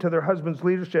submission to their husband's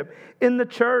leadership. In the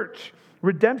church,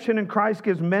 redemption in Christ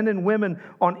gives men and women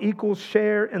on equal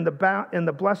share in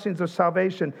the blessings of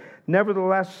salvation.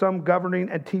 Nevertheless, some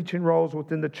governing and teaching roles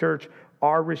within the church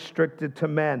are restricted to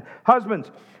men.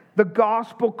 Husbands, the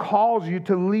gospel calls you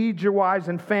to lead your wives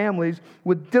and families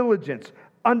with diligence,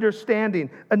 understanding,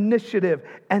 initiative,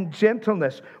 and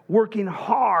gentleness, working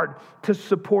hard to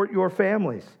support your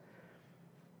families.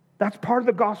 That's part of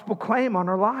the gospel claim on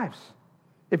our lives.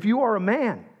 If you are a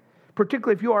man,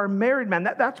 particularly if you are a married man,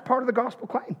 that's part of the gospel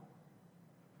claim.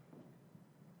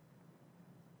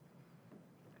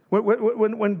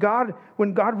 When God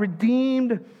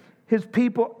redeemed His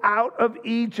people out of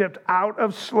Egypt, out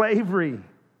of slavery,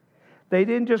 they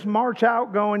didn't just march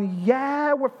out going,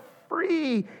 yeah, we're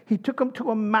free. He took them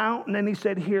to a mountain and He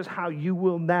said, here's how you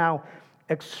will now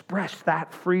express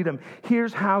that freedom.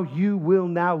 Here's how you will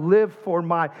now live for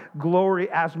my glory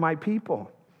as my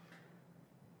people.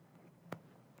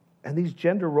 And these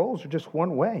gender roles are just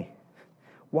one way.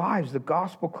 Wives, the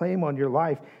gospel claim on your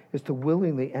life is to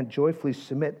willingly and joyfully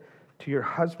submit to your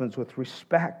husbands with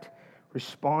respect,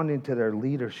 responding to their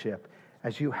leadership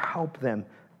as you help them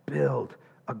build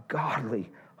a godly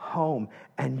home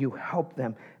and you help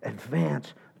them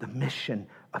advance the mission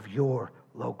of your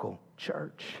local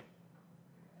church.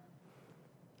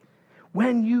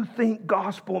 When you think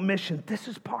gospel mission, this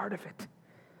is part of it.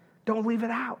 Don't leave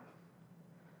it out.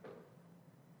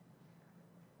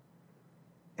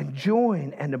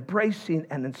 Enjoying and embracing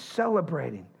and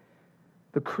celebrating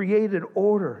the created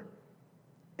order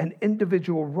and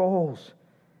individual roles.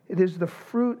 It is the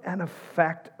fruit and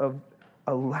effect of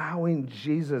allowing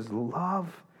Jesus'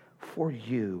 love for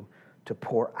you to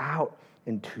pour out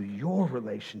into your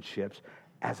relationships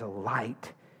as a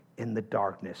light in the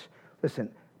darkness. Listen,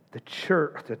 the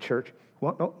church,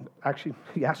 well, no, actually,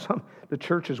 yes, the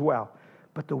church as well,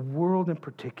 but the world in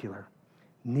particular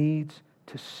needs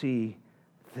to see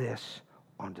this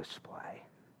on display.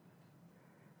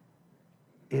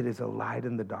 It is a light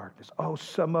in the darkness. Oh,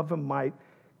 some of them might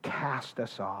cast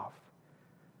us off,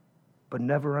 but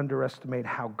never underestimate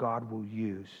how God will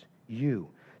use you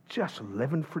just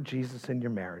living for Jesus in your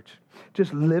marriage,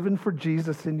 just living for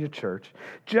Jesus in your church,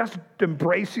 just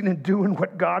embracing and doing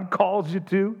what God calls you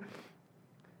to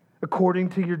according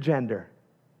to your gender.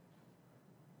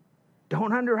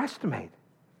 Don't underestimate.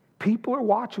 People are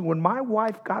watching. When my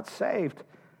wife got saved,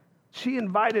 she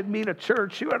invited me to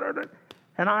church. She went,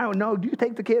 and I don't know, do you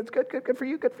take the kids? Good for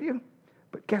you, good for you.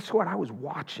 But guess what? I was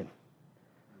watching.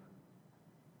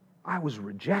 I was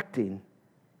rejecting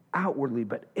outwardly,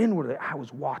 but inwardly I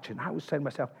was watching. I was saying to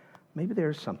myself, maybe there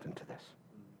is something to this.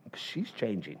 Because she's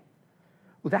changing.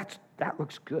 Well, that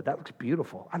looks good. That looks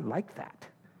beautiful. I like that.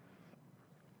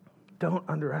 Don't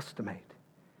underestimate.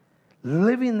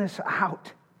 Living this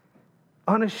out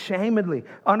unashamedly,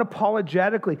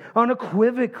 unapologetically,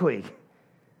 unequivocally,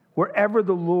 wherever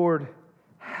the Lord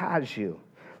has you.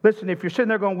 Listen, if you're sitting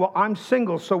there going, well, I'm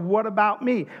single, so what about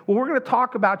me? Well, we're going to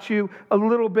talk about you a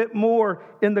little bit more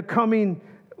in the coming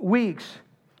weeks.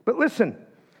 But listen,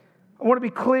 I want to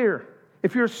be clear.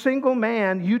 If you're a single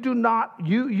man, you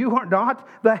are not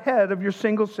the head of your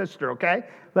single sister, okay?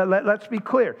 Let's be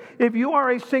clear. If you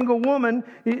are a single woman,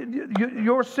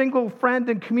 your single friend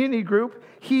and community group,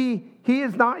 he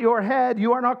is not your head.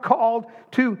 You are not called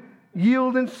to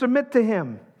yield and submit to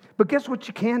him. But guess what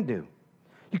you can do?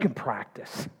 You can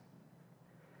practice.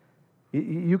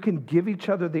 You can give each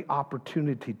other the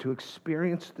opportunity to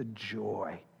experience the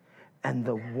joy and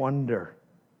the wonder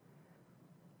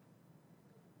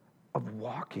of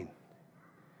walking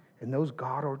in those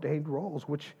God-ordained roles,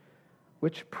 which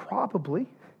probably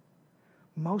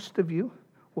most of you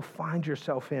will find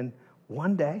yourself in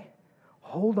one day.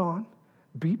 Hold on.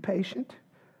 Be patient.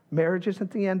 Marriage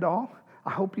isn't the end all.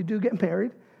 I hope you do get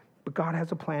married, but God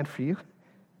has a plan for you.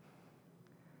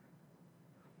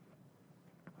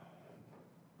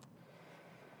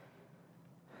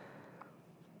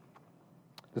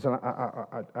 Listen,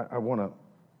 I want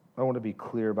to be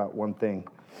clear about one thing.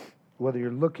 Whether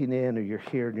you're looking in or you're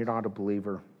here and you're not a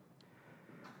believer,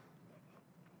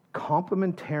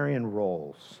 complementarian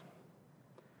roles,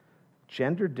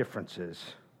 gender differences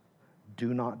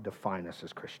do not define us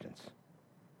as Christians.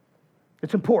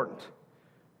 It's important.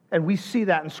 And we see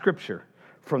that in Scripture.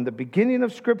 From the beginning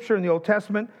of Scripture in the Old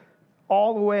Testament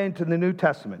all the way into the New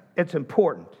Testament. It's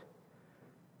important.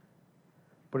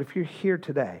 But if you're here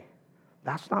today,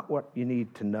 that's not what you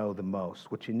need to know the most.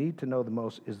 What you need to know the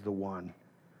most is the one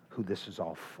who this is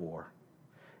all for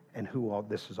and who all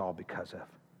this is all because of.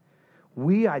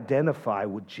 We identify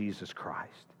with Jesus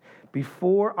Christ.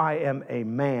 Before I am a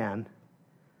man,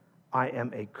 I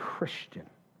am a Christian.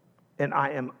 And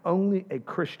I am only a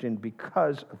Christian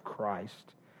because of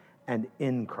Christ and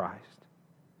in Christ.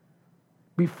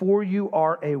 Before you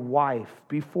are a wife,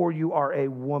 before you are a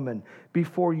woman,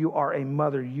 before you are a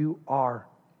mother, you are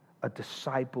a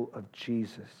disciple of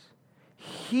Jesus.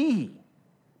 He,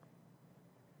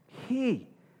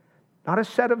 not a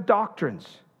set of doctrines,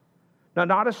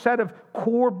 not a set of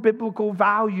core biblical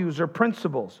values or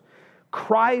principles.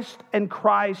 Christ and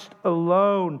Christ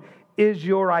alone is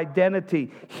your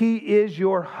identity. He is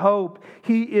your hope.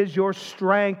 He is your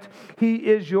strength. He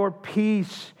is your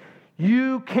peace.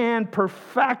 You can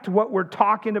perfect what we're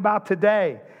talking about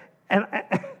today.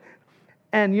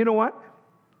 And you know what?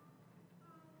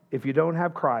 If you don't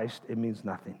have Christ, it means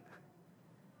nothing.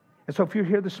 And so if you're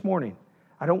here this morning,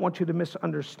 I don't want you to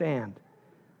misunderstand.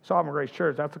 Sovereign Grace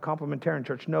Church, that's a complementarian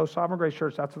church. No, Sovereign Grace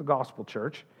Church, that's the gospel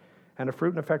church. And the fruit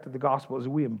and effect of the gospel is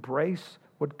we embrace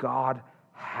what God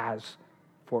has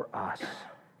for us.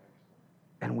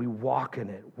 And we walk in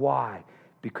it. Why?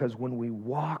 Because when we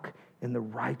walk in the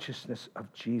righteousness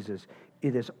of Jesus,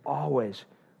 it is always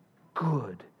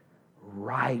good,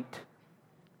 right,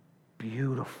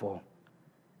 beautiful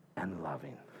and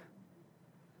loving.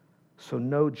 So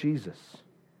know Jesus.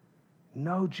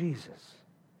 Know Jesus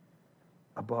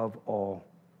above all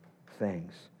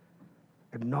things.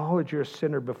 Acknowledge you're a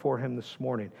sinner before him this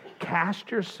morning.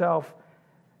 Cast yourself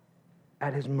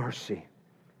at his mercy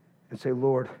and say,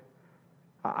 Lord,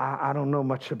 I don't know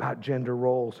much about gender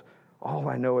roles. All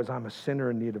I know is I'm a sinner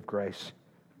in need of grace.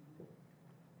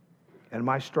 And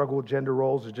my struggle with gender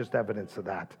roles is just evidence of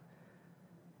that.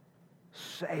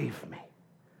 Save me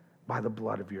by the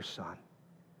blood of your Son.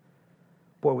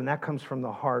 Boy, when that comes from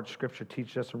the heart, Scripture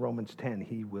teaches us in Romans 10,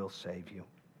 he will save you.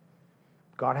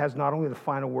 God has not only the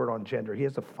final word on gender, he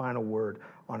has the final word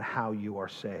on how you are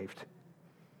saved.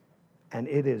 And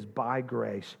it is by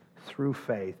grace, through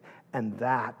faith, and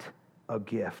that a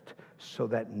gift, so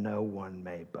that no one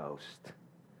may boast.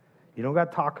 You don't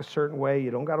got to talk a certain way.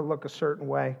 You don't got to look a certain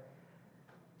way.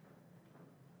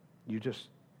 You just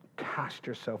cast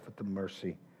yourself at the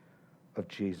mercy of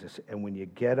Jesus. And when you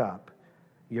get up,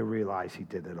 you realize he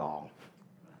did it all.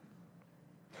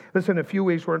 Listen, in a few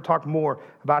weeks, we're going to talk more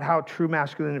about how true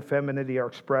masculinity and femininity are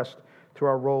expressed through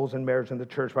our roles in marriage and the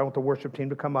church. But I want the worship team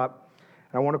to come up.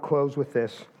 And I want to close with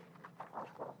this.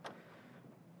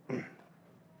 This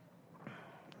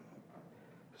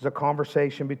is a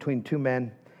conversation between two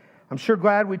men. I'm sure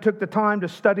glad we took the time to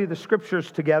study the scriptures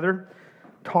together.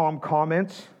 Tom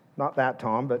comments. Not that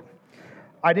Tom, but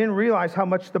I didn't realize how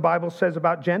much the Bible says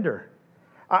about gender.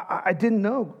 I didn't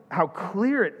know how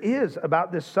clear it is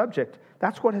about this subject.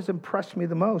 That's what has impressed me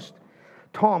the most.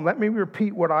 Tom, let me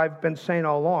repeat what I've been saying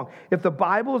all along. If the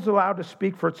Bible is allowed to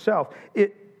speak for itself,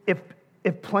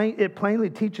 it plainly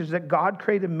teaches that God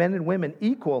created men and women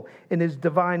equal in his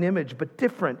divine image, but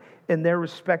different in their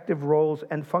respective roles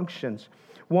and functions.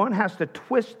 One has to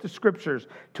twist the scriptures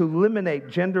to eliminate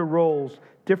gender roles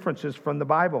differences from the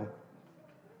Bible.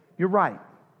 You're right.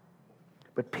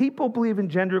 But people believe in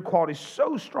gender equality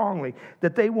so strongly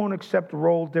that they won't accept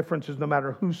role differences no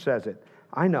matter who says it.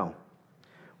 I know.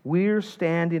 We're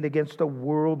standing against a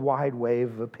worldwide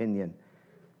wave of opinion.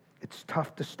 It's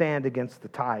tough to stand against the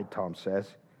tide, Tom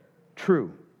says.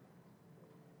 True.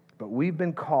 But we've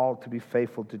been called to be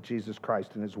faithful to Jesus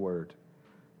Christ and his word,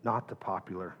 not to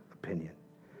popular opinion.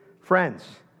 Friends,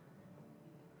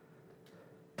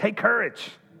 take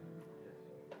courage.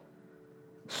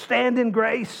 Stand in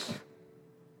grace.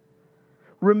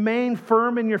 Remain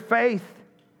firm in your faith.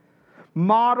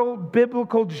 Model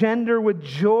biblical gender with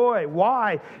joy.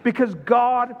 Why? Because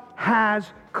God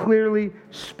has clearly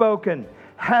spoken.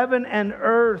 Heaven and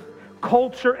earth,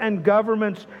 culture and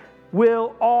governments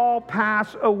will all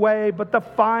pass away, but the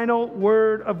final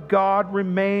word of God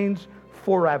remains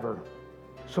forever.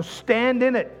 So stand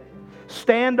in it.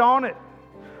 Stand on it.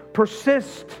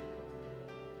 Persist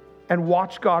and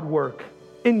watch God work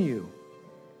in you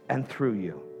and through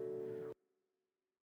you.